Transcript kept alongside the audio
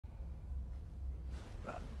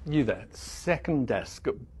You there, second desk,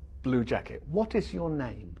 blue jacket. What is your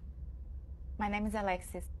name? My name is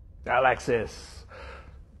Alexis. Alexis,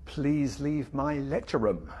 please leave my lecture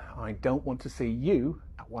room. I don't want to see you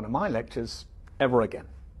at one of my lectures ever again.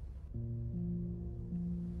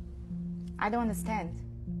 I don't understand.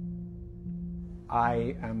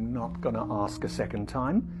 I am not going to ask a second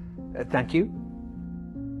time. Thank you.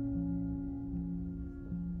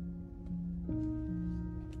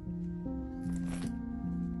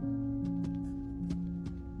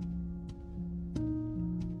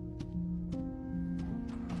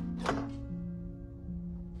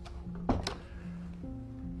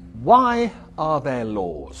 Why are there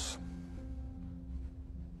laws?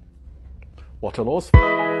 What are laws?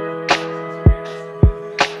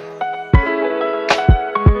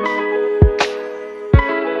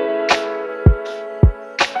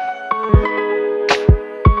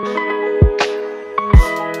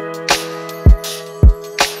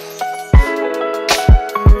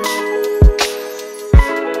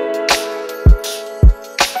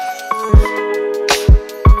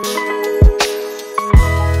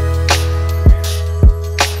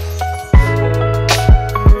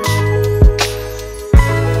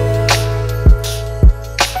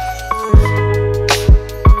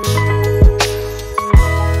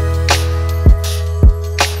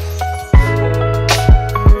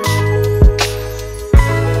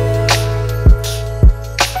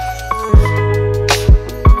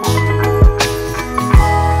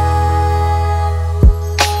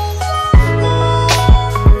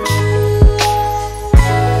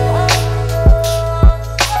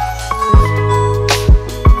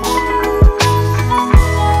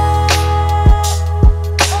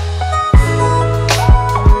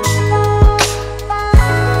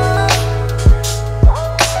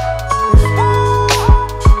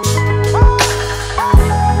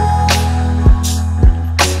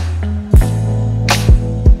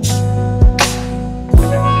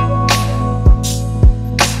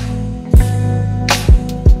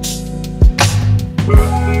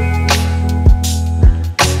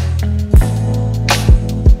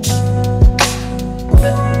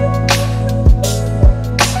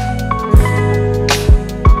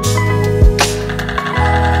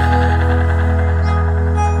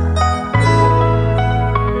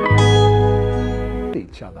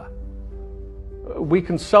 We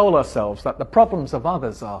console ourselves that the problems of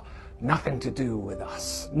others are nothing to do with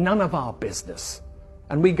us, none of our business.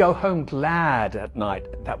 And we go home glad at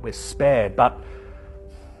night that we're spared, but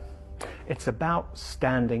it's about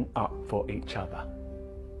standing up for each other.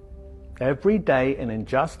 Every day an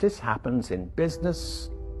injustice happens in business,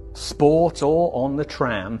 sport, or on the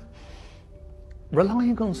tram.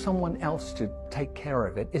 Relying on someone else to take care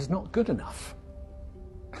of it is not good enough.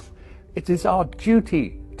 It is our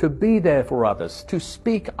duty to be there for others, to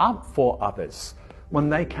speak up for others when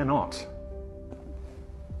they cannot.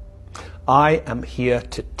 I am here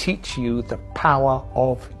to teach you the power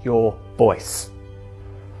of your voice.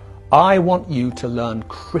 I want you to learn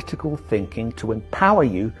critical thinking to empower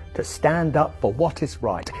you to stand up for what is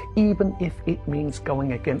right, even if it means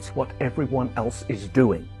going against what everyone else is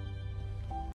doing.